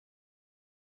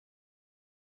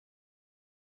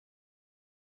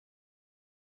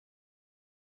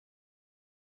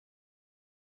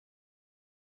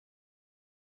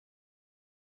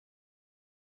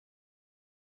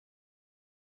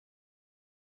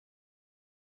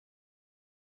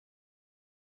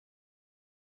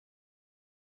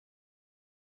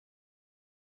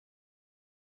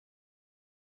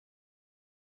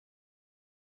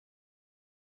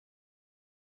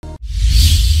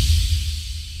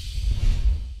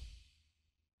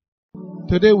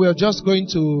Today we are just going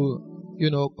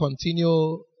to,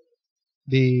 continue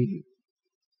the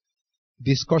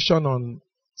discussion on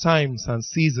times and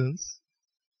seasons,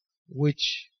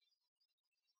 which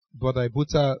Brother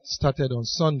Ibuta started on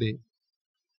Sunday.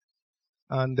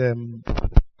 And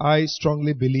I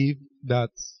strongly believe that,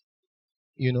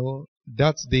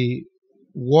 that's the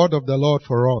word of the Lord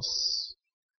for us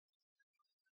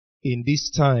in this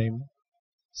time,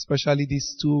 especially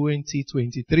this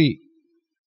 2023.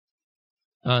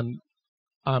 And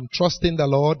I'm trusting the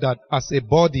Lord that as a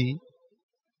body,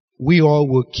 we all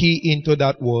will key into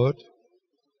that word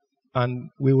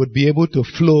and we would be able to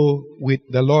flow with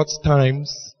the Lord's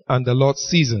times and the Lord's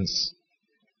seasons.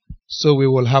 So we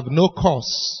will have no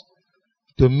cause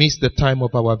to miss the time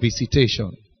of our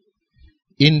visitation,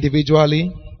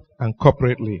 individually and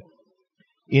corporately,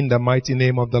 in the mighty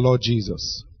name of the Lord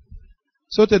Jesus.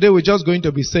 So today we're just going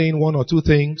to be saying one or two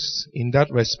things in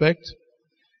that respect,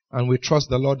 and we trust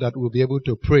the Lord that we'll be able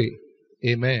to pray.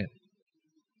 Amen.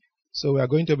 So we are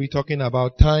going to be talking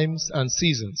about times and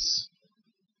seasons.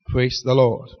 Praise the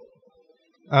Lord.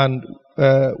 And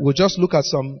we'll just look at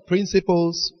some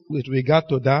principles with regard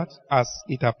to that as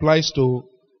it applies to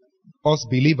us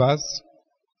believers.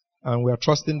 And we are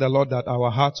trusting the Lord that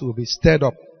our hearts will be stirred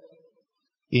up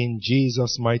in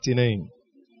Jesus' mighty name.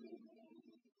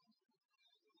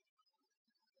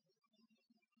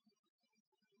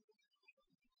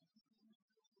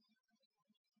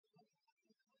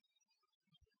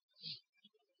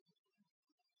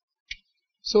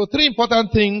 So 3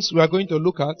 important things we are going to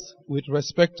look at with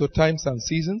respect to times and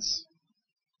seasons.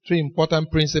 3 important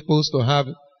principles to have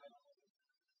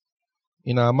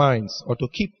in our minds, or to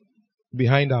keep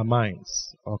behind our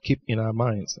minds, or keep in our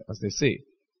minds, as they say.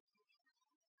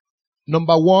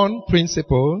 Number 1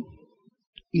 principle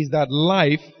is that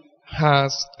life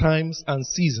has times and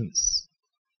seasons.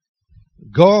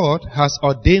 God has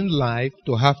ordained life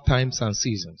to have times and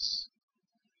seasons.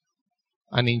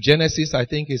 And in Genesis, I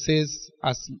think it says,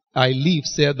 as I live,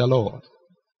 saith the Lord,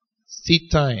 seed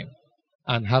time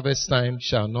and harvest time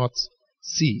shall not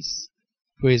cease.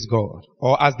 Praise God.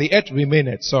 Or as the earth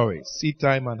remaineth, seed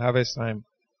time and harvest time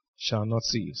shall not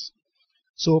cease.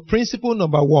 So principle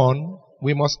number 1,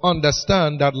 we must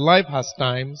understand that life has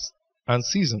times and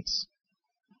seasons.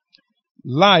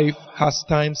 Life has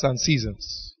times and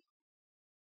seasons.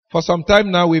 For some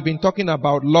time now, we've been talking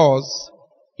about laws.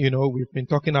 We've been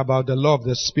talking about the law of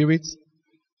the Spirit.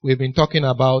 We've been talking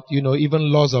about,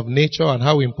 even laws of nature and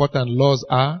how important laws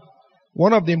are.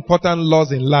 One of the important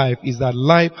laws in life is that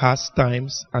life has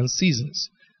times and seasons.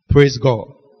 Praise God.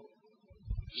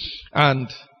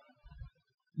 And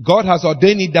God has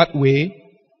ordained it that way,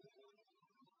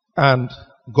 and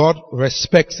God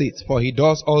respects it, for He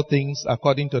does all things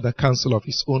according to the counsel of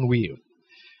His own will.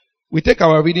 We take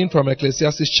our reading from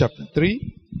Ecclesiastes chapter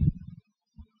 3.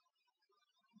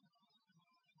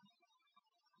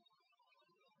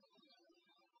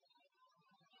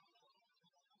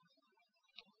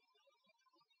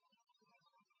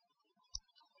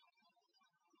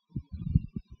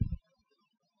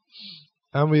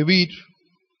 And we read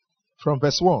from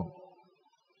verse 1.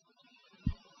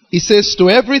 It says, to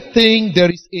everything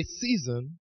there is a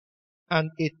season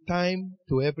and a time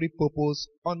to every purpose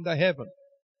under heaven.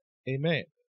 Amen.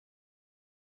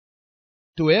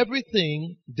 To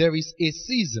everything there is a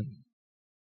season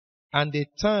and a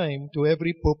time to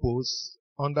every purpose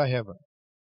under heaven.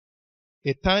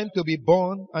 A time to be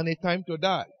born and a time to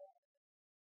die.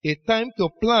 A time to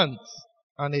plant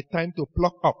and a time to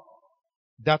pluck up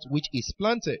that which is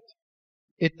planted.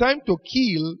 A time to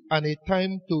kill and a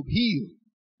time to heal.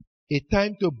 A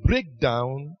time to break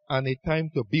down and a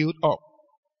time to build up.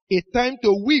 A time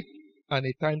to weep and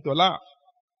a time to laugh.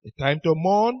 A time to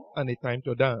mourn and a time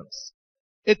to dance.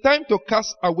 A time to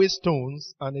cast away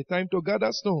stones and a time to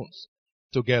gather stones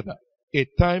together. A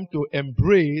time to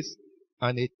embrace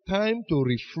and a time to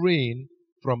refrain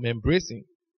from embracing.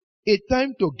 A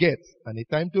time to get and a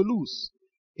time to lose.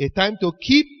 A time to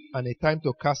keep and a time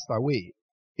to cast away.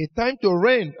 A time to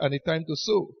rend and a time to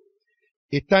sow.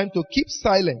 A time to keep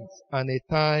silent and a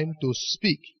time to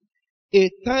speak. A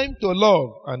time to love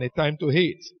and a time to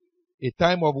hate. A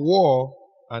time of war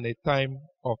and a time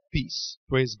of peace.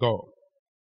 Praise God.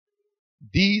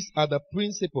 These are the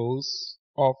principles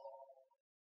of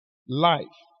life.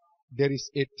 There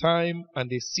is a time and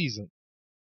a season.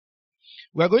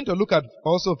 We are going to look at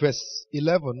also verse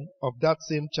 11 of that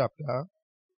same chapter.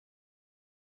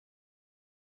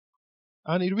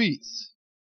 And it reads,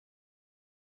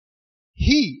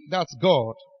 He, that's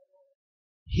God,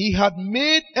 He had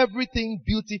made everything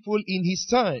beautiful in His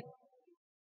time.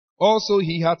 Also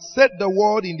he hath set the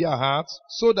word in their hearts,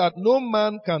 so that no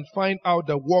man can find out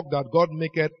the work that God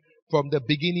maketh from the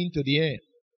beginning to the end.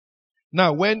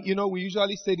 Now, when, we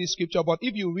usually say this scripture, but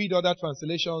if you read other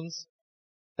translations,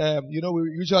 we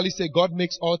usually say God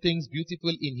makes all things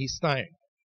beautiful in His time.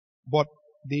 But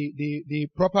the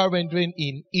proper rendering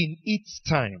in its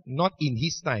time, not in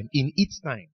His time, in its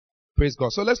time. Praise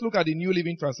God. So let's look at the New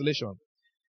Living Translation.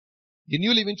 The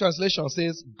New Living Translation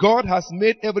says, God has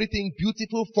made everything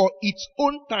beautiful for its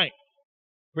own time.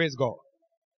 Praise God.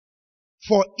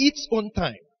 For its own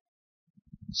time.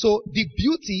 So the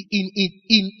beauty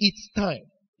in its time.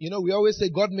 We always say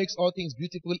God makes all things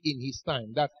beautiful in His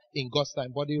time. That's in God's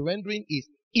time. But the rendering is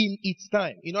in its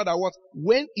time. In other words,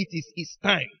 when it is His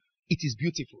time, it is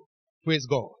beautiful. Praise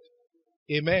God.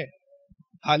 Amen.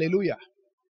 Hallelujah.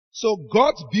 So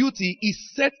God's beauty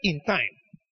is set in time.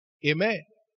 Amen.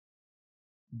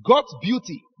 God's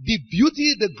beauty,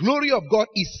 the glory of God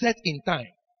is set in time.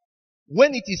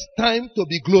 When it is time to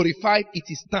be glorified, it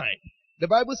is time. The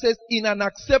Bible says, in an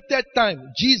accepted time,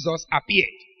 Jesus appeared.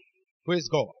 Praise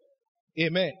God.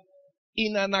 Amen.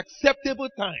 In an acceptable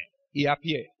time, He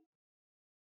appeared.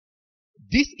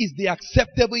 This is the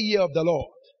acceptable year of the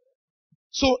Lord.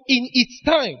 So in its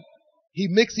time, He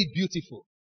makes it beautiful.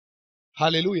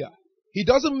 Hallelujah. He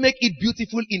doesn't make it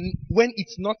beautiful when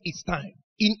it's not its time.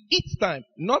 In its time,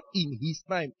 not in His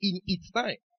time, in its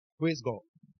time. Praise God.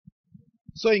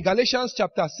 So in Galatians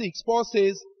chapter 6, Paul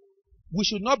says, we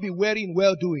should not be weary in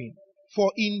well-doing,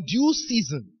 for in due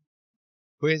season,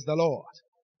 praise the Lord,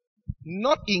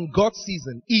 not in God's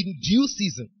season, in due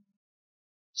season.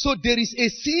 So there is a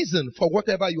season for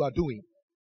whatever you are doing.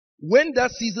 When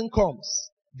that season comes,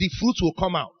 the fruits will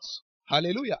come out.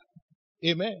 Hallelujah.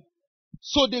 Amen.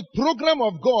 So the program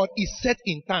of God is set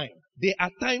in time. There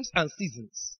are times and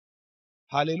seasons.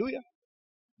 Hallelujah.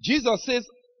 Jesus says,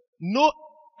 no,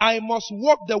 I must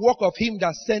walk the walk of Him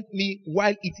that sent me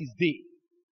while it is day.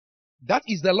 That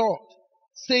is the Lord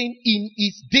saying, in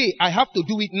His day, I have to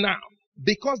do it now.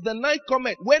 Because the night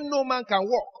cometh when no man can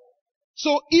walk.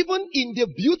 So even in the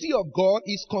beauty of God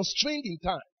is constrained in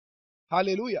time.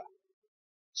 Hallelujah.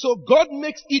 So God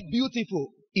makes it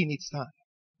beautiful in its time.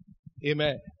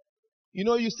 Amen.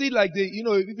 You see like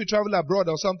if you travel abroad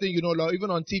or something, like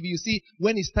even on TV, you see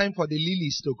when it's time for the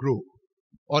lilies to grow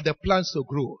or the plants to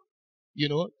grow.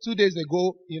 2 days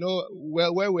ago,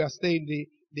 where we are staying,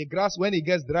 the grass, when it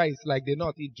gets dry, it's like the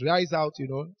knot, it dries out,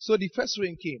 So the first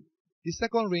rain came. The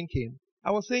second rain came.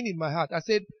 I was saying in my heart, I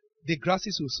said, the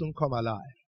grasses will soon come alive.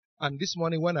 And this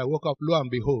morning when I woke up, lo and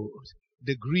behold,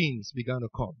 the greens began to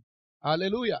come.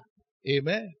 Hallelujah.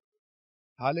 Amen.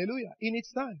 Hallelujah. In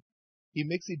its time. He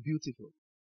makes it beautiful.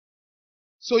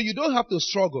 So you don't have to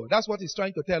struggle. That's what He's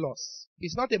trying to tell us.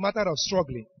 It's not a matter of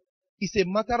struggling. It's a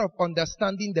matter of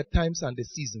understanding the times and the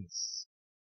seasons.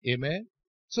 Amen.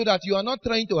 So that you are not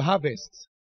trying to harvest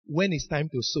when it's time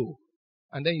to sow.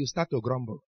 And then you start to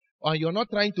grumble. Or you're not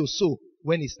trying to sow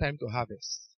when it's time to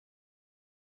harvest.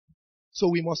 So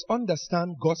we must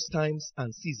understand God's times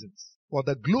and seasons. For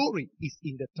the glory is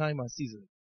in the time and season.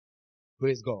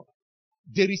 Praise God.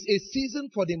 There is a season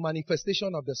for the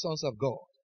manifestation of the sons of God.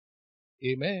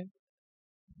 Amen.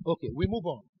 Okay, we move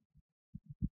on.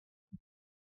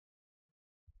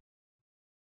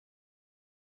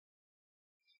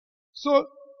 So,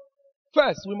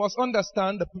 first, we must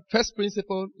understand the first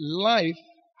principle, life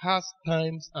has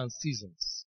times and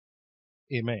seasons.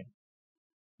 Amen.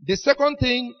 The second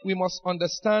thing we must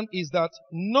understand is that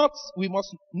we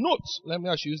must note, let me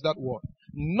actually use that word.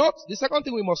 The second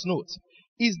thing we must note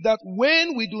is that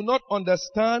when we do not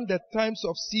understand the times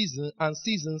of season and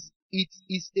seasons, it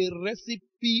is a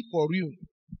recipe for ruin.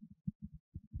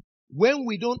 When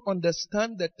we don't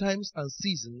understand the times and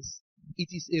seasons, it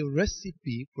is a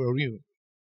recipe for ruin.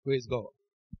 Praise God.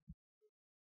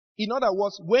 In other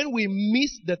words, when we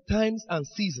miss the times and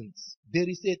seasons, there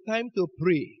is a time to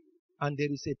pray and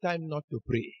there is a time not to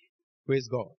pray. Praise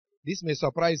God. This may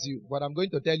surprise you, but I'm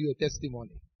going to tell you a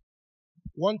testimony.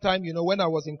 One time, when I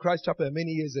was in Christ Chapel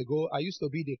many years ago, I used to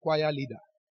be the choir leader.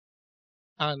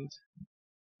 And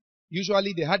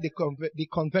usually they had the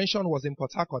convention was in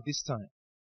Port Harcourt this time.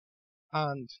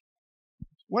 And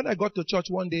when I got to church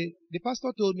one day, the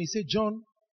pastor told me, he said, John,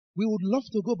 we would love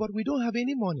to go, but we don't have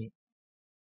any money.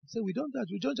 I said, we don't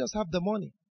just have the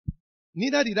money.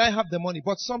 Neither did I have the money,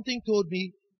 but something told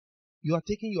me, you are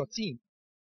taking your team.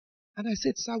 And I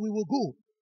said, sir, we will go.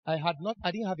 I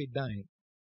didn't have a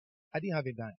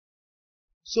dime.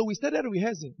 So we started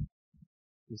rehearsing.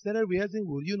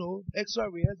 with, extra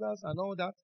rehearsals and all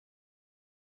that.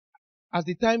 As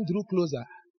the time drew closer,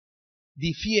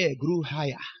 the fear grew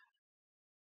higher.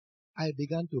 I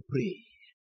began to pray.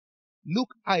 Look,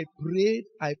 I prayed.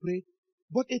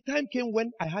 But a time came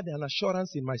when I had an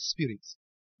assurance in my spirit.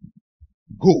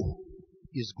 Go.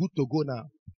 It's good to go now.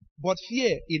 But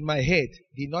fear in my head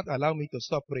did not allow me to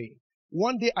stop praying.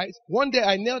 One day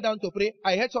I knelt down to pray.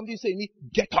 I heard something say to me,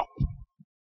 get up.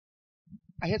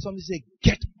 I heard somebody say,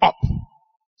 get up.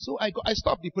 So I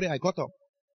stopped the prayer. I got up.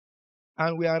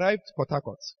 And we arrived Port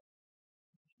Harcourt.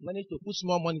 Managed to put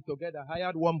small money together.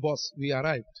 Hired one bus. We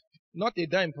arrived. Not a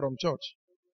dime from church.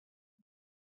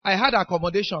 I had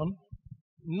accommodation.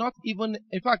 Not even,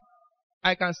 in fact,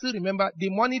 I can still remember the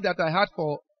money that I had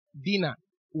for dinner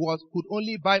could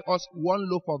only buy us one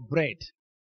loaf of bread.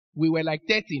 We were like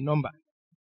 30 in number.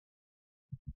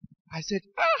 I said,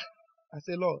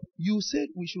 Lord, you said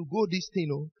we should go this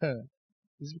thing.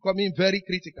 It's becoming very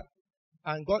critical.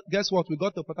 And guess what? We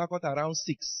got to Port Harcourt around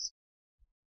 6.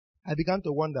 I began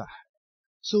to wonder.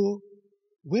 So,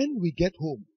 when we get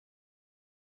home,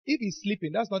 if he's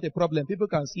sleeping, that's not a problem. People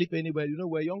can sleep anywhere. You know,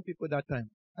 we're young people that time.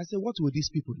 I said, what will these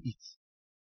people eat?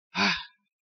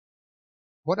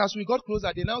 But as we got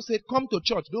closer, they now said, come to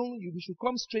church. We should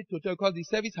come straight to church because the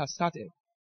service has started.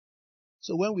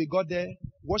 So when we got there,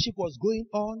 worship was going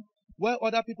on. While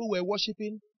other people were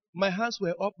worshiping, my hands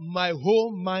were up. My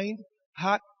whole mind,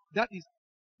 heart,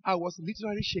 I was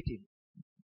literally shaking.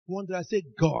 Wonder, I said,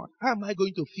 God, how am I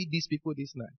going to feed these people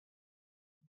this night?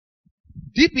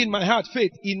 Deep in my heart,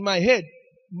 faith, in my head,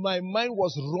 my mind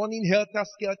was running helter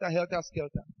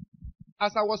skelter.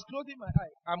 As I was closing my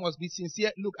eye, I must be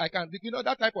sincere. Look, I can't. You know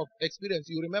that type of experience.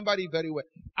 You remember it very well.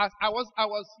 As I was,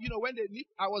 when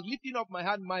I was lifting up my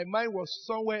hand, my mind was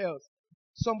somewhere else.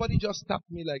 Somebody just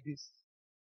tapped me like this.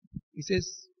 He says,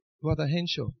 Brother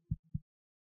Henshaw,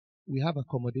 we have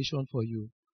accommodation for you.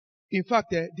 In fact,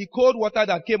 the cold water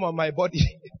that came on my body.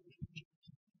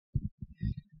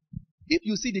 If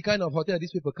you see the kind of hotel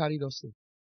these people carried us to.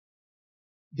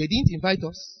 They didn't invite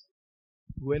us.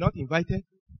 We were not invited.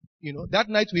 You know, that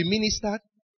night we ministered.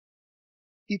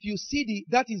 If you see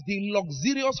that is the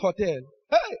luxurious hotel.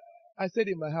 Hey! I said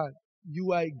in my heart,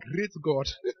 you are a great God.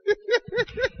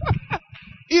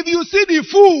 If you see the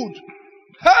food,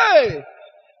 hey!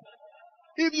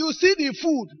 If you see the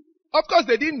food, of course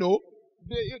they didn't know.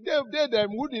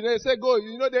 They said, go,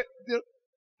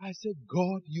 I said,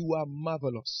 God, you are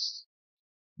marvelous.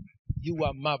 You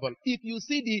are marvelous. If you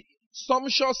see the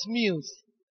sumptuous meals,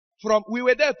 we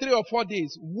were there 3 or 4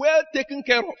 days, well taken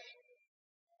care of.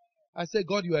 I said,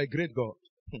 God, you are a great God.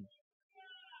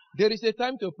 There is a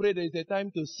time to pray, there is a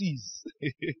time to cease.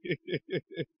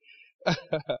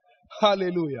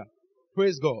 Hallelujah.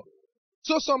 Praise God.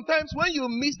 So sometimes when you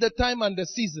miss the time and the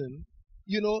season,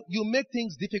 you make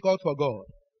things difficult for God.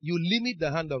 You limit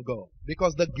the hand of God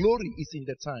because the glory is in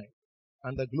the time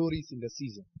and the glory is in the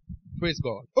season. Praise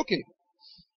God. Okay.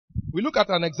 We look at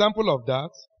an example of that.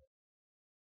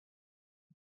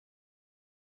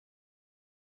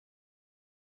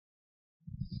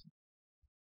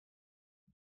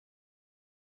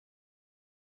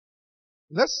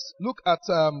 Let's look at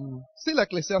still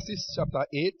Ecclesiastes chapter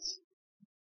 8.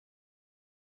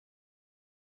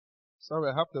 Sorry,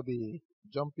 I have to be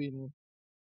jumping.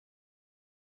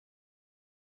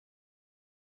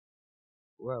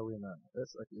 Where are we now?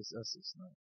 That's Ecclesiastes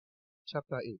now.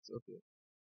 Chapter 8, okay.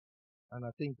 And I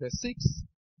think verse 6.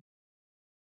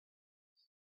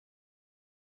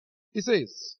 It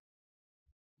says,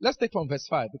 let's take from verse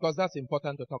 5 because that's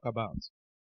important to talk about.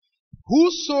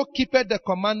 Whoso keepeth the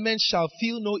commandments shall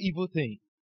feel no evil thing,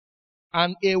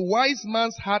 and a wise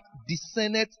man's heart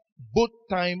discerneth both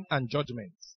time and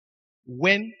judgment,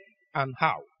 when and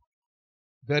how.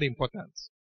 Very important.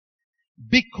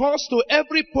 Because to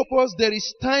every purpose there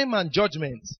is time and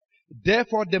judgment,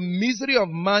 therefore the misery of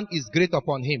man is great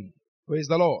upon him. Praise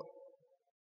the Lord.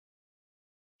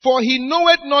 For he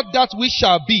knoweth not that which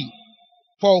shall be,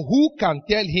 for who can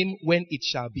tell him when it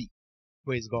shall be?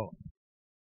 Praise God.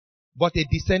 But a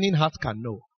discerning heart can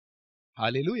know.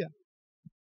 Hallelujah.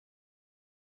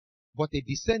 But a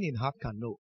discerning heart can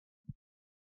know.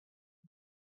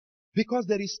 Because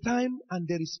there is time and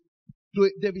there is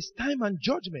time and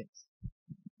judgment.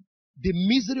 The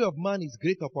misery of man is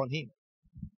great upon him.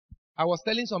 I was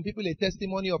telling some people a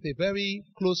testimony of a very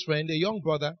close friend, a young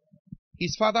brother.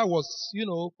 His father was,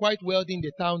 quite wealthy in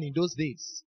the town in those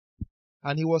days.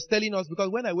 And he was telling us, because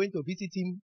when I went to visit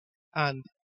him and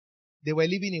they were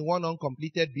living in one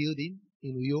uncompleted building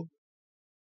in Uyo,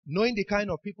 knowing the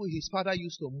kind of people his father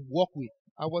used to work with,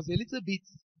 I was a little bit,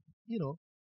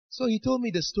 So he told me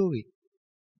the story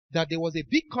that there was a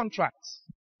big contract,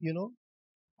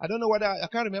 I don't know whether, I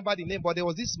can't remember the name, but there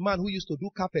was this man who used to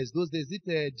do carpets those days.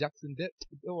 Jackson Davis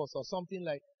or something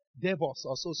like, devils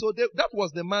or so. So that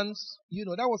was the man's,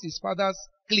 that was his father's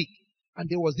clique. And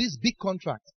there was this big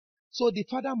contract. So the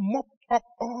father mopped up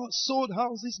all, sold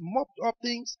houses, mopped up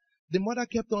things. The mother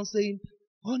kept on saying,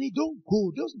 honey, don't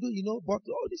go. Just do, but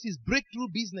this is breakthrough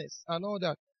business and all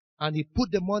that. And he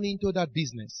put the money into that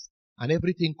business and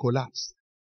everything collapsed.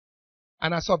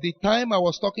 And as of the time I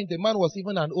was talking, the man was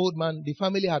even an old man. The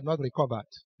family had not recovered.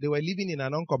 They were living in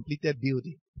an uncompleted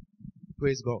building.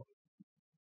 Praise God.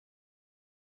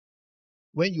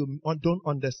 When you don't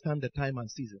understand the time and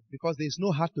season, because there is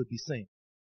no heart to discern.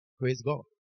 Praise God.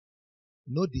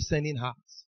 No discerning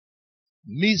hearts.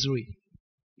 Misery.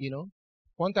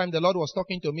 One time the Lord was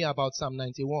talking to me about Psalm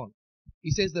 91.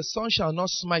 He says, the sun shall not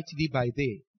smite thee by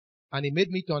day. And he made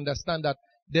me to understand that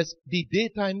there's the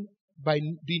daytime by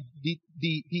the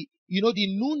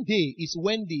noonday is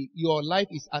when your life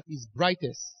is at its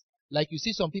brightest. Like you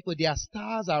see some people, their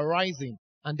stars are rising,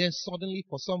 and then suddenly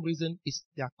for some reason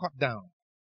they are cut down.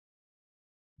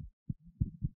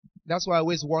 That's why I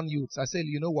always warn youths. I say,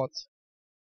 you know what?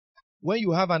 When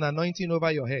you have an anointing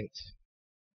over your head,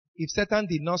 if Satan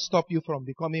did not stop you from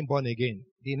becoming born again,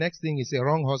 the next thing is a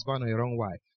wrong husband or a wrong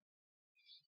wife.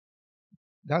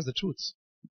 That's the truth.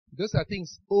 Those are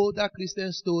things older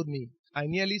Christians told me. I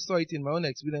nearly saw it in my own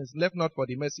experience, left not for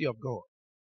the mercy of God.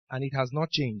 And it has not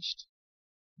changed.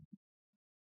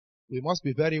 We must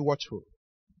be very watchful.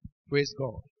 Praise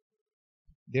God.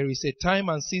 There is a time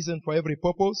and season for every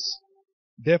purpose.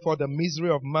 Therefore, the misery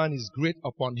of man is great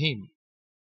upon him.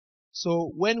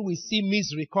 So when we see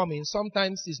misery coming,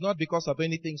 sometimes it's not because of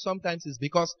anything. Sometimes it's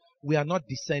because we are not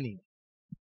discerning.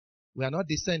 We are not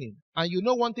discerning. And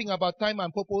one thing about time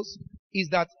and purpose is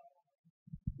that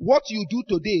what you do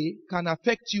today can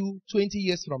affect you 20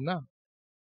 years from now.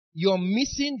 You're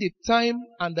missing the time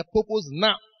and the purpose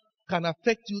now can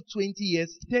affect you 20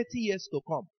 years, 30 years to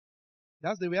come.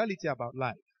 That's the reality about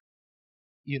life.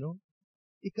 The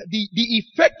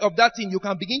effect of that thing, you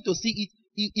can begin to see it.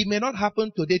 It may not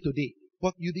happen today,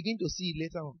 but you begin to see it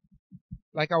later on.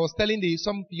 Like I was telling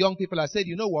some young people, I said,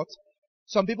 you know what?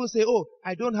 Some people say, oh,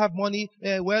 I don't have money.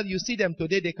 Well, you see them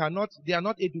today, they are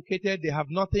not educated, they have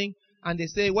nothing. And they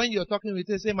say, when you're talking with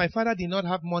them, they say, my father did not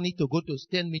have money to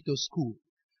send me to school.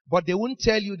 But they won't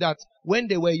tell you that when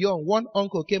they were young, one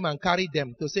uncle came and carried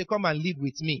them to say, come and live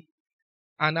with me.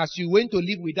 And as you went to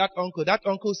live with that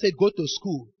uncle said, go to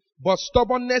school. But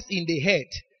stubbornness in the head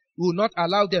will not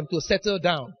allow them to settle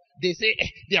down. They say,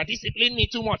 they are disciplining me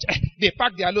too much. They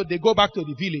pack their load, they go back to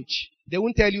the village. They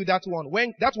won't tell you that one.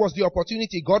 When that was the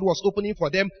opportunity God was opening for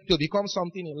them to become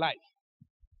something in life.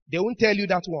 They won't tell you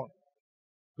that one.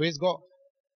 Praise God.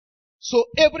 So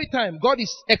every time God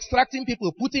is extracting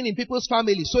people, putting in people's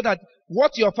families so that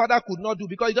what your father could not do,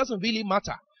 because it doesn't really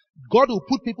matter. God will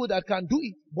put people that can do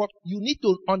it. But you need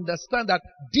to understand that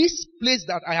this place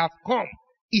that I have come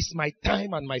is my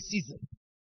time and my season.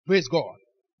 Praise God.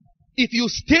 If you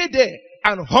stay there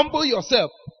and humble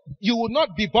yourself, you will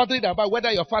not be bothered about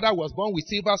whether your father was born with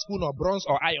silver spoon or bronze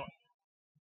or iron.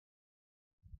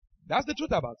 That's the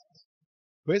truth about it.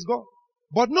 Praise God.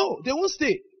 But no, they won't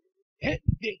stay.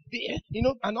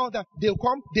 And all that. They'll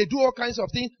come, they do all kinds of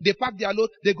things, they pack their load,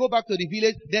 they go back to the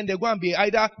village, then they go and be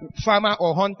either farmer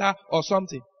or hunter or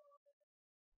something.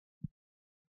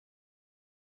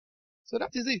 So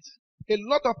that is it. A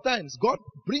lot of times, God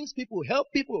brings people, help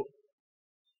people.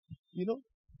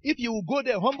 If you go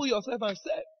there, humble yourself and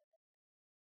serve.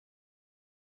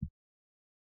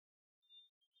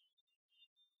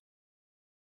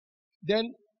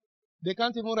 Then, they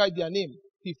can't even write their name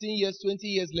 15 years, 20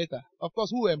 years later. Of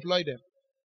course, who will employ them?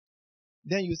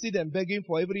 Then you see them begging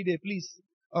for every day, please,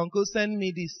 uncle, send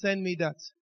me this, send me that.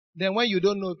 Then when you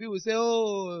don't know, people say,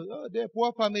 oh, they're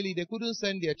poor family, they couldn't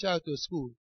send their child to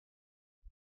school.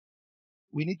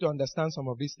 We need to understand some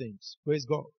of these things. Praise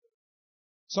God.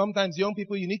 Sometimes young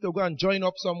people, you need to go and join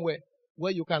up somewhere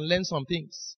where you can learn some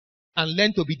things and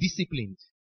learn to be disciplined.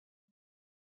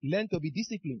 Learn to be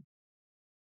disciplined.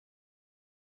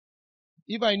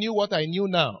 If I knew what I knew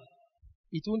now,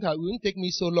 it wouldn't take me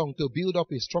so long to build up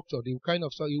a structure, the kind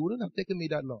of structure. It wouldn't have taken me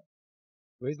that long.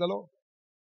 Praise the Lord.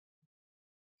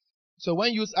 So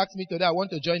when youth ask me today, I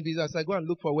want to join business, I go and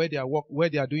look for where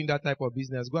they are doing that type of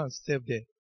business. Go and serve there.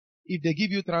 If they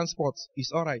give you transport,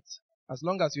 it's alright. As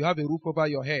long as you have a roof over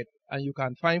your head and you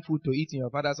can find food to eat in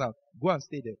your father's house, go and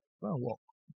stay there. Go and work.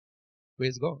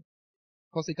 Praise God.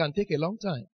 Because it can take a long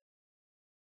time.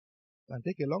 It can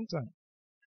take a long time.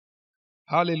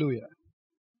 Hallelujah.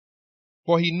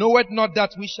 For he knoweth not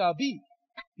that we shall be.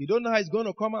 You don't know how it's going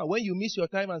to come out when you miss your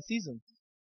time and season.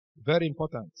 Very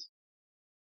important.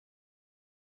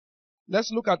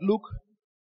 Let's look at Luke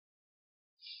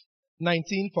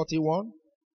 19:41.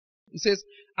 He says,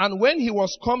 and when he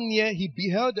was come near, he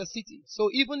beheld the city. So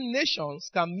even nations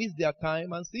can miss their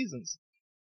time and seasons.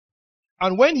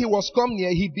 And when he was come near,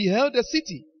 he beheld the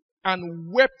city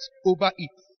and wept over it,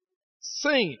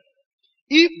 saying,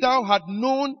 if thou had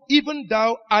known, even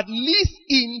thou, at least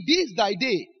in this thy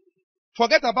day,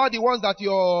 forget about the ones that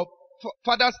your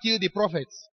fathers killed the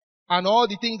prophets and all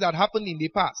the things that happened in the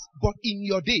past, but in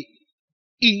your day,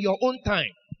 in your own time,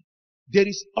 there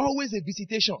is always a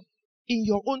visitation in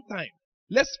your own time.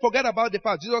 Let's forget about the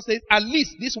past. Jesus says, at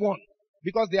least this one,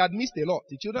 because they had missed a lot.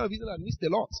 The children of Israel had missed a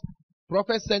lot.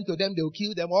 Prophets sent to them, they will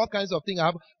kill them, all kinds of things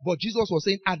happen. But Jesus was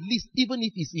saying, at least, even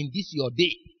if it's in this your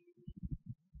day,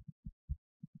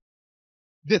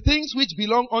 the things which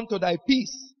belong unto thy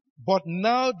peace, but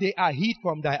now they are hid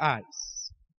from thy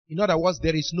eyes. In other words,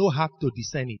 there is no heart to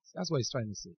discern it. That's what he's trying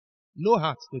to say. No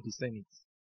heart to discern it.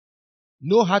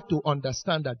 No heart to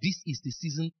understand that this is the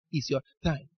season, is your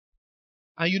time.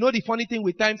 And you know the funny thing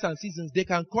with times and seasons, they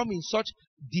can come in such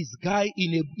disguise,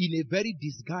 in a very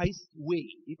disguised way,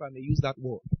 if I may use that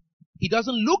word. It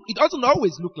doesn't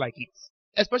always look like it.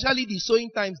 Especially the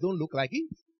sowing times don't look like it.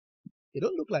 They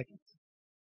don't look like it.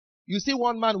 You see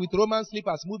one man with Roman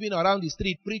slippers moving around the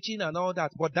street preaching and all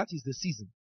that, but that is the season.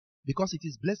 Because it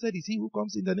is blessed is he who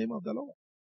comes in the name of the Lord.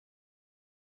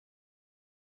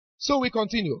 So we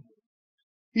continue.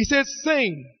 He says,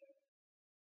 saying,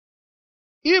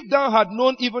 if thou had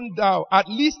known, even thou, at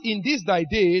least in this thy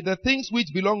day, the things which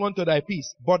belong unto thy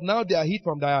peace, but now they are hid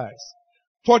from thy eyes.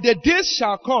 For the days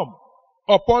shall come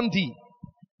upon thee,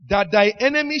 that thy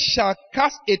enemies shall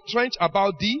cast a trench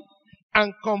about thee,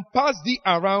 and compass thee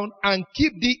around, and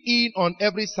keep thee in on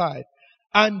every side.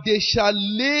 And they shall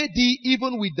lay thee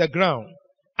even with the ground,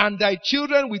 and thy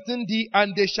children within thee,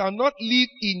 and they shall not leave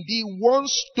in thee one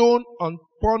stone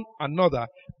upon another,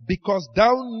 because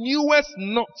thou knewest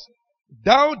not,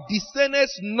 thou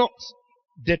discernest not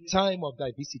the time of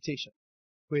thy visitation.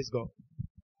 Praise God.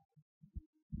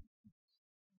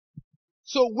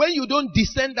 So when you don't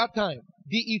discern that time,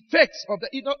 the effects of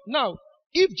now,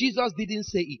 if Jesus didn't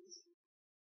say it,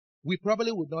 we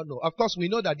probably would not know. Of course, we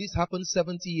know that this happened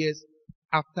 70 years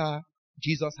after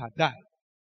Jesus had died.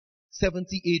 70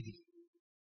 AD.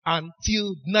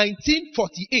 Until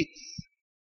 1948.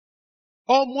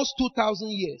 Almost 2,000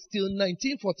 years. Till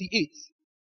 1948.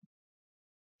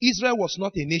 Israel was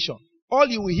not a nation. All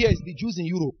you will hear is the Jews in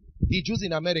Europe, the Jews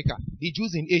in America, the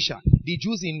Jews in Asia, the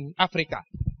Jews in Africa.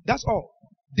 That's all.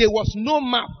 There was no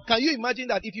map. Can you imagine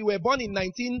that if you were born in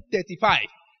 1935,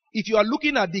 if you are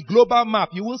looking at the global map,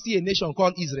 you won't see a nation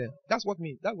called Israel. That's what it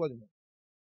means.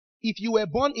 If you were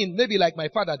born in, maybe like my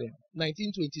father then,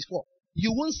 1924,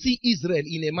 you won't see Israel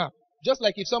in a map. Just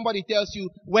like if somebody tells you,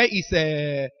 where is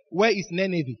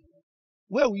Nineveh?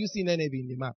 Where will you see Nineveh in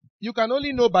the map? You can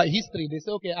only know by history. They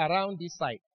say, okay, around this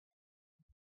side.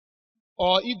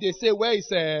 Or if they say, where is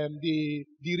the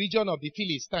region of the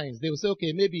Philistines? They will say,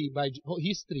 okay, maybe by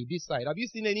history, this side. Have you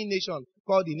seen any nation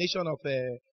called the nation of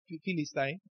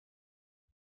Philistine?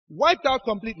 Wiped out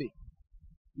completely.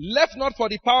 Left not for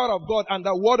the power of God and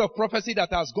the word of prophecy that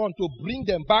has gone to bring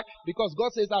them back, because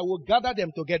God says, I will gather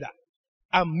them together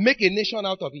and make a nation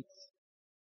out of it.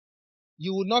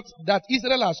 You will not, that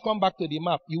Israel has come back to the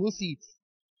map, you will see it.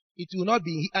 It will not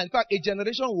be, in fact, a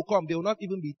generation will come, they will not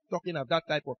even be talking of that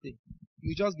type of thing.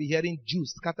 You just be hearing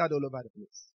Jews scattered all over the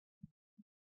place.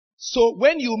 So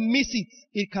when you miss it,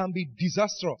 it can be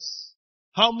disastrous.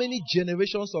 How many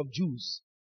generations of Jews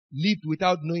lived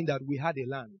without knowing that we had a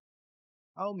land?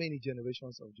 How many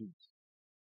generations of Jews?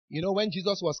 You know, when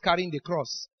Jesus was carrying the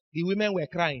cross, the women were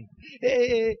crying.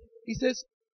 Hey, he says,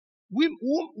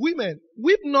 women,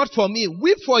 weep not for me,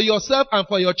 weep for yourself and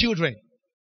for your children.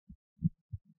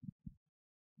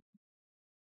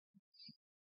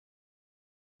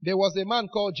 There was a man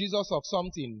called Jesus of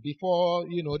something before,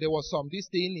 there was this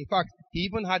thing. In fact, he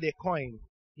even had a coin.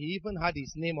 He even had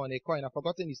his name on a coin. I've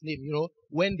forgotten his name,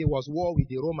 when there was war with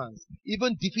the Romans.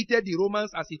 Even defeated the Romans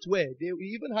as it were.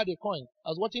 He even had a coin. I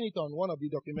was watching it on one of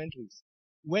the documentaries.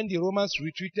 When the Romans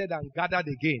retreated and gathered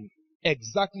again,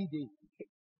 exactly they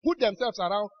put themselves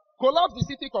around, collapsed the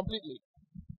city completely.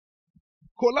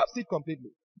 Collapsed it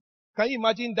completely. Can you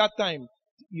imagine that time,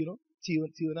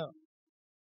 till now?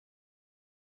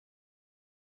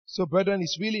 So, brethren,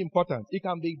 it's really important. It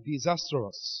can be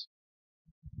disastrous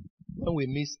when we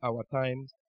miss our time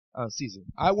and season.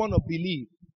 I want to believe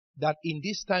that in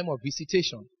this time of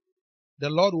visitation, the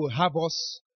Lord will have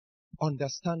us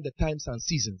understand the times and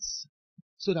seasons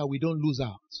so that we don't lose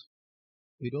out.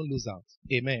 We don't lose out.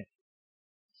 Amen.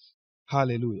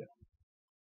 Hallelujah.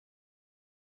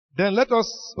 Then let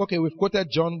us, we've quoted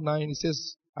John 9. It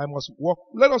says, I must walk.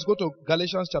 Let us go to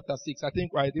Galatians chapter 6. I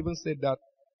think I had even said that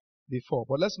before.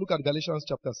 But let's look at Galatians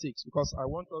chapter 6 because I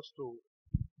want us to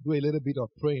do a little bit of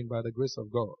praying by the grace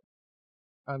of God.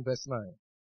 And verse 9.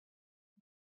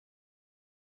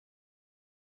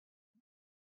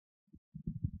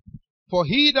 For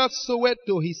he that soweth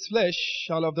to his flesh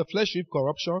shall of the flesh reap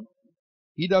corruption.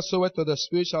 He that soweth to the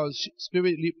Spirit shall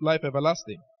Spirit reap life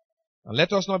everlasting. And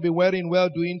let us not be weary in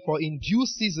well-doing, for in due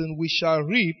season we shall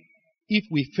reap if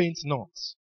we faint not.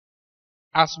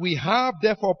 As we have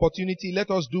therefore opportunity, let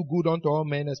us do good unto all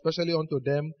men, especially unto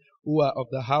them who are of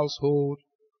the household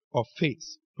of faith.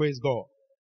 Praise God.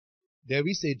 There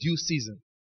is a due season.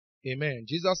 Amen.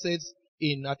 Jesus says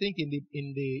in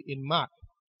Mark,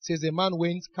 says a man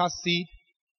went, cast seed,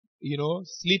 he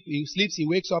sleeps, he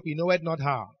wakes up, he knoweth not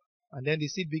how. And then the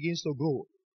seed begins to grow.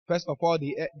 First of all,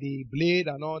 the blade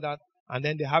and all that, and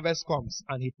then the harvest comes,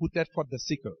 and he putteth forth the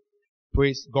sickle.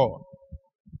 Praise God.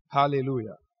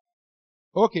 Hallelujah.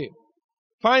 Okay.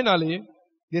 Finally,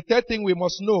 the third thing we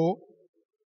must know,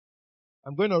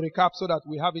 I'm going to recap so that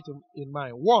we have it in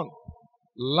mind. 1,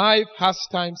 life has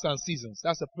times and seasons.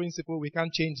 That's a principle. We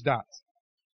can't change that.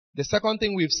 The second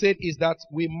thing we've said is that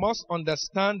we must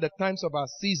understand the times of our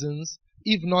seasons.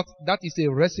 If not, that is a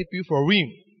recipe for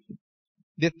ruin.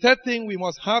 The third thing we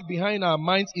must have behind our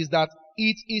minds is that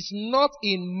it is not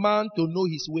in man to know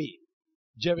his way.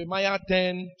 Jeremiah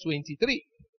 10:23.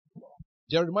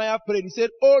 Jeremiah prayed. He said,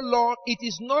 "Oh Lord, it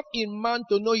is not in man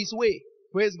to know his way."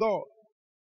 Praise God.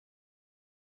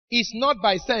 It's not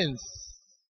by sense.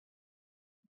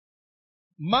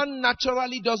 Man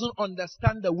naturally doesn't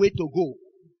understand the way to go.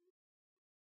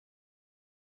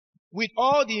 With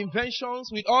all the inventions,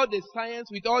 with all the science,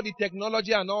 with all the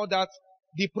technology and all that,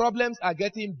 the problems are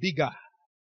getting bigger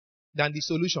than the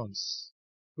solutions.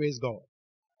 Praise God.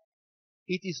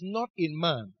 It is not in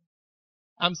man.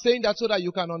 I'm saying that so that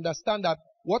you can understand that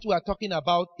what we are talking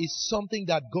about is something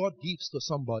that God gives to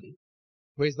somebody.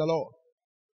 Praise the Lord.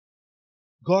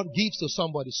 God gives to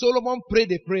somebody. Solomon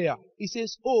prayed a prayer. He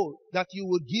says, "Oh, that you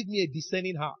will give me a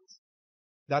discerning heart,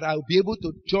 that I will be able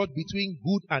to judge between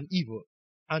good and evil,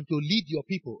 and to lead your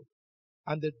people."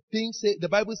 And the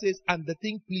Bible says, and the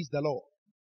thing pleased the Lord.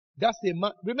 That's a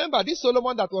man. Remember, this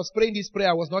Solomon that was praying this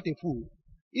prayer was not a fool.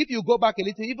 If you go back a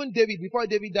little, even David, before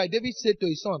David died, David said to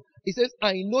his son, he says,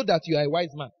 "I know that you are a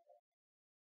wise man."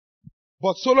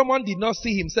 But Solomon did not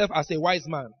see himself as a wise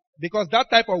man, because that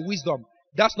type of wisdom,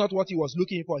 that's not what he was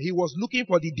looking for. He was looking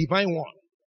for the divine one.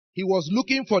 He was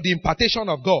looking for the impartation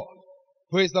of God.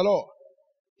 Praise the Lord.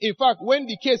 In fact, when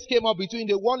the case came up between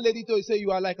the one lady to say,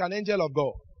 "You are like an angel of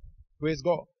God." Praise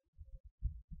God.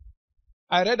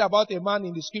 I read about a man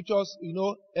in the scriptures,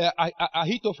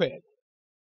 Ahithophel.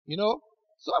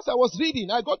 So as I was reading,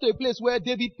 I got to a place where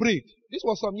David prayed. This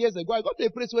was some years ago. I got to a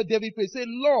place where David prayed. Say,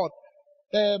 "Lord,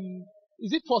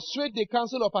 is it frustrate the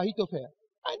counsel of Ahithophel?"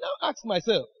 I now ask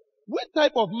myself, what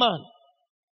type of man?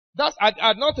 I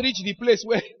had not reached the place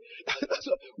where,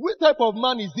 what type of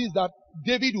man is this that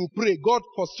David will pray, "God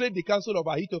frustrate the counsel of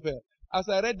Ahithophel"? As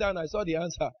I read down, I saw the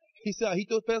answer. He said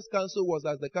Ahithophel's counsel was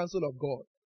as the counsel of God.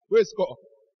 Praise God.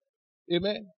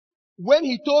 Amen. When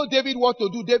he told David what to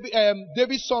do,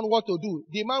 David's son what to do,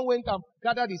 the man went and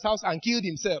gathered his house and killed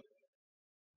himself.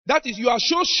 That is, you are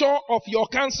so sure of your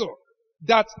counsel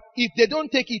that if they don't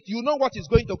take it, you know what is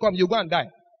going to come. You go and die.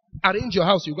 Arrange your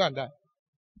house, you go and die.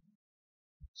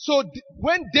 So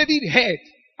when David heard,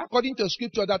 according to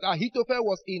scripture, that Ahithophel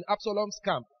was in Absalom's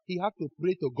camp, he had to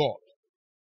pray to God.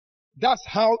 That's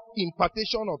how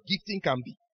impartation of gifting can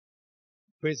be.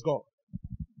 Praise God.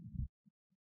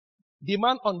 The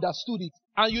man understood it.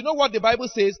 And you know what the Bible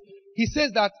says? He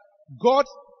says that God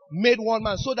made one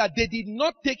man so that they did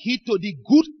not take heed to the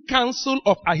good counsel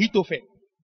of Ahithophel.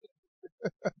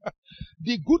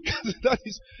 The good counsel, that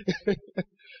is,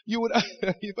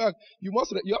 in fact, you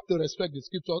have to respect the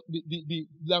scripture, the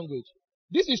language.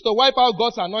 This is to wipe out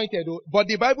God's anointed, but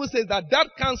the Bible says that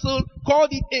counsel called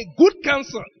it a good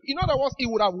counsel. In other words, it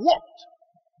would have worked.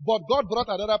 But God brought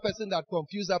another person that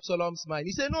confused Absalom's mind.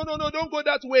 He said, "No, don't go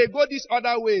that way. Go this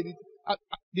other way."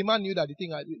 The man knew that the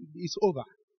thing is over.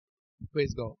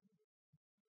 Praise God.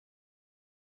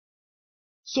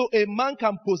 So a man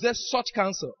can possess such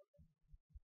counsel.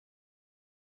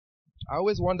 I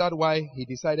always wondered why he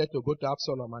decided to go to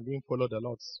Absalom and didn't follow the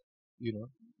Lord's,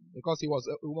 because he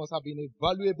must have been a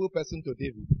valuable person to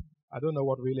David. I don't know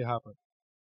what really happened.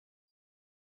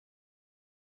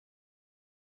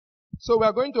 So we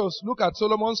are going to look at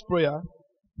Solomon's prayer,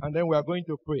 and then we are going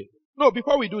to pray. No,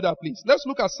 before we do that, please, let's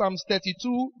look at Psalms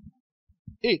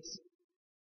 32:8.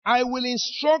 "I will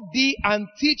instruct thee and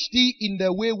teach thee in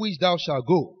the way which thou shalt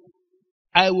go.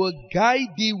 I will guide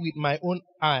thee with my own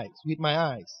eyes, with my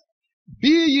eyes. Be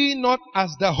ye not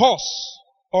as the horse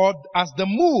or as the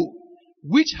mule,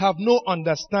 which have no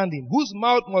understanding, whose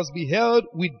mouth must be held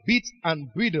with bit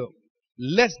and bridle,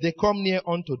 lest they come near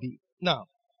unto thee. Now,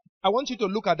 I want you to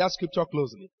look at that scripture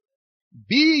closely.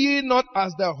 Be ye not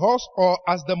as the horse or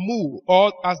as the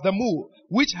mule,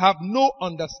 which have no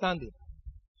understanding.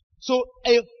 So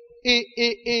a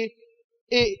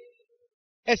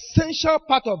essential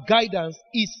part of guidance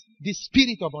is the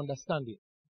spirit of understanding.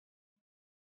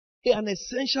 An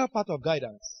essential part of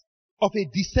guidance of a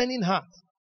discerning heart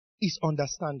is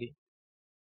understanding.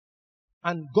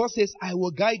 And God says, I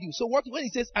will guide you. So when he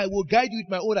says, I will guide you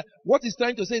with my own eye, what he's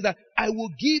trying to say is that I will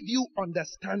give you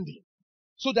understanding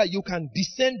so that you can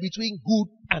discern between good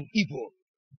and evil.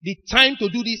 The time to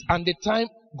do this and the time,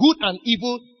 good and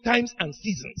evil, times and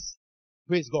seasons.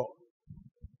 Praise God.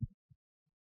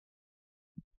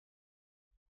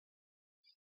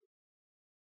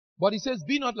 But he says,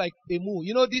 be not like a mule.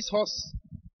 You know, this horse,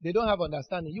 they don't have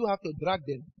understanding. You have to drag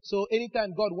them. So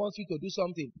anytime God wants you to do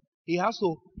something, he has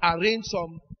to arrange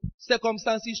some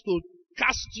circumstances to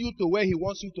cast you to where he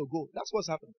wants you to go. That's what's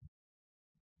happening.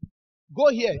 Go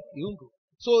here, you won't go.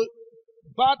 So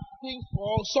bad things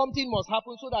or something must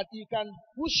happen so that he can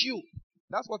push you.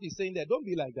 That's what he's saying there. Don't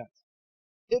be like that.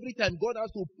 Every time God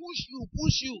has to push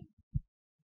you.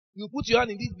 You put your hand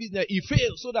in this business, he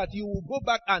fails so that you will go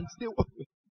back and stay.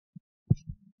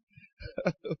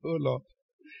 Oh Lord.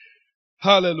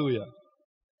 Hallelujah.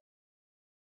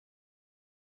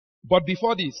 But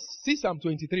before this, see Psalm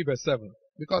 23 verse 7.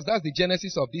 Because that's the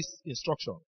genesis of this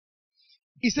instruction.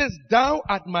 It says, thou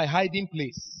art my hiding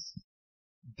place.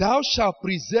 Thou shalt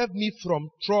preserve me from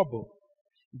trouble.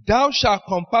 Thou shalt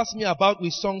compass me about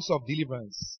with songs of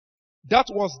deliverance. That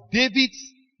was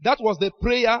the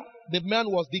prayer, the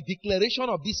declaration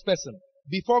of this person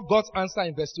before God's answer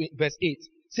in verse 8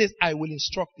 says, I will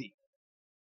instruct thee.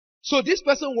 So this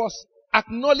person was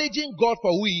acknowledging God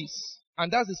for who he is.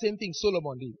 And that's the same thing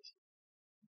Solomon did.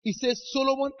 He says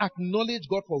Solomon acknowledged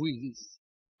God for who he is.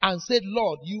 And said,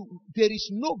 Lord, there is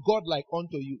no God like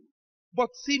unto you. But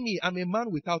see me, I'm a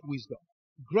man without wisdom.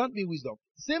 Grant me wisdom.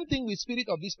 Same thing with spirit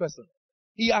of this person.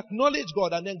 He acknowledged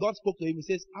God and then God spoke to him. He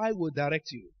says, I will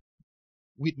direct you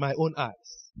with my own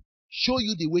eyes. Show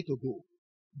you the way to go.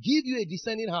 Give you a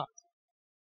discerning heart.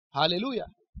 Hallelujah.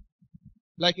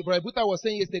 Like Brother Buta was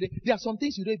saying yesterday, there are some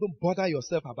things you don't even bother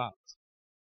yourself about.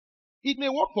 It may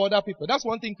work for other people. That's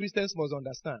one thing Christians must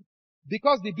understand.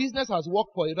 Because the business has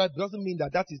worked for you, that doesn't mean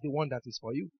that is the one that is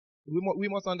for you. We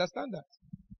must understand that.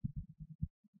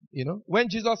 You know, when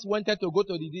Jesus wanted to go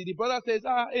to the brother says,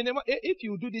 if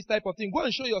you do this type of thing, go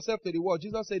and show yourself to the world.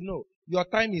 Jesus said, no, your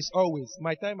time is always.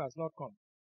 My time has not come.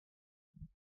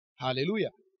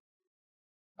 Hallelujah.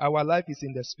 Our life is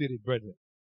in the spirit, brethren.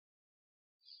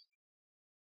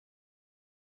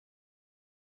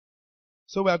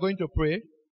 So we are going to pray.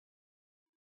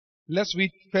 Let's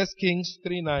read 1 Kings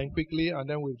 3:9 quickly and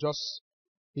then we'll just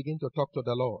begin to talk to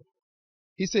the Lord.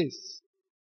 He says,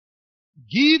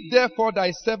 give therefore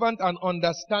thy servant an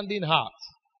understanding heart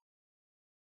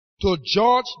to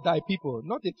judge thy people.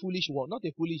 Not a foolish one, not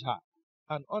a foolish heart.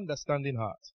 An understanding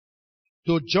heart.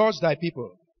 To judge thy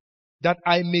people. That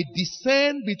I may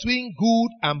discern between good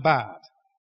and bad.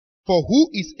 For who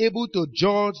is able to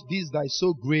judge this thy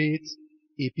so great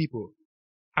a people?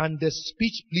 And the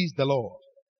speech pleased the Lord,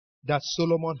 that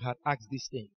Solomon had asked this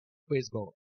thing. Praise God.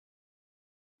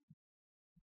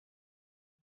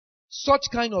 Such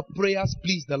kind of prayers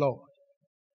please the Lord.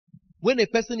 When a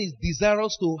person is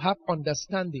desirous to have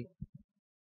understanding,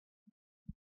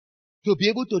 to be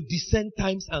able to discern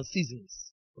times and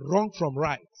seasons, wrong from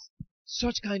right,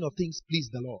 such kind of things please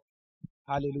the Lord.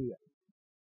 Hallelujah.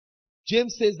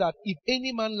 James says that if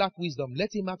any man lack wisdom, let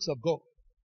him ask of God.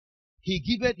 He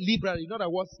giveth liberally. In other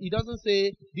words, he doesn't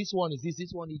say this one is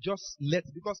this one. He just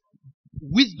lets, because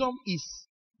wisdom is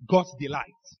God's delight.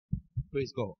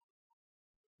 Praise God.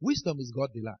 Wisdom is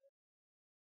God's delight.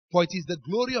 For it is the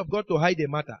glory of God to hide a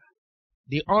matter,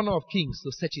 the honor of kings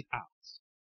to search it out.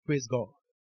 Praise God.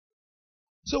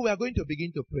 So we are going to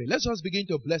begin to pray. Let's just begin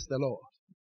to bless the Lord.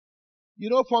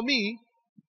 You know, for me,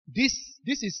 this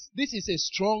is a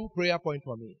strong prayer point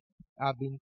for me. I've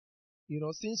been,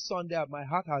 since Sunday, my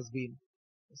heart has been,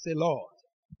 say, Lord,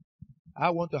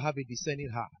 I want to have a discerning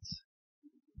heart.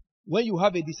 When you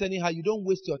have a discerning heart, you don't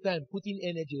waste your time putting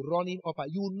energy, running up.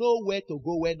 You know where to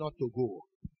go, where not to go.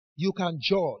 You can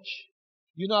judge.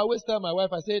 I always tell my wife,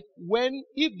 I said,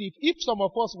 if some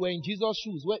of us were in Jesus'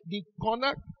 shoes, the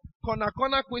corner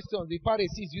questions the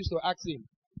Pharisees used to ask him,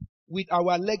 with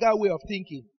our legal way of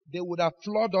thinking, they would have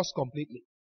floored us completely.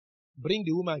 Bring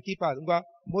the woman, keep her.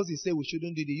 Moses said we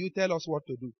shouldn't do it. You tell us what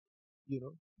to do.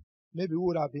 Maybe we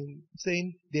would have been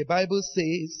saying the Bible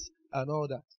says and all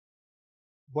that.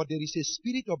 But there is a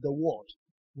spirit of the word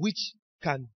which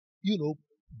can,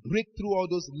 break through all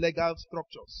those legal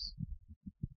structures.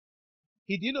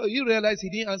 You realize he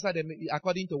didn't answer them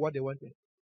according to what they wanted.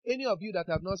 Any of you that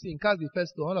have not seen, cast the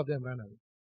first stone, all of them ran away.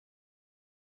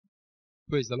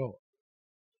 Praise the Lord.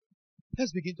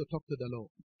 Let's begin to talk to the Lord.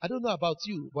 I don't know about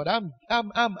you, but I'm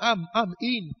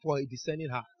in for a discerning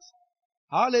heart.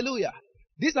 Hallelujah.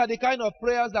 These are the kind of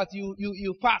prayers that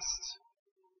you fast.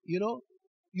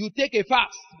 You take a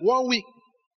fast 1 week.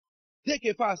 Take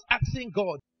a fast, asking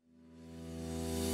God.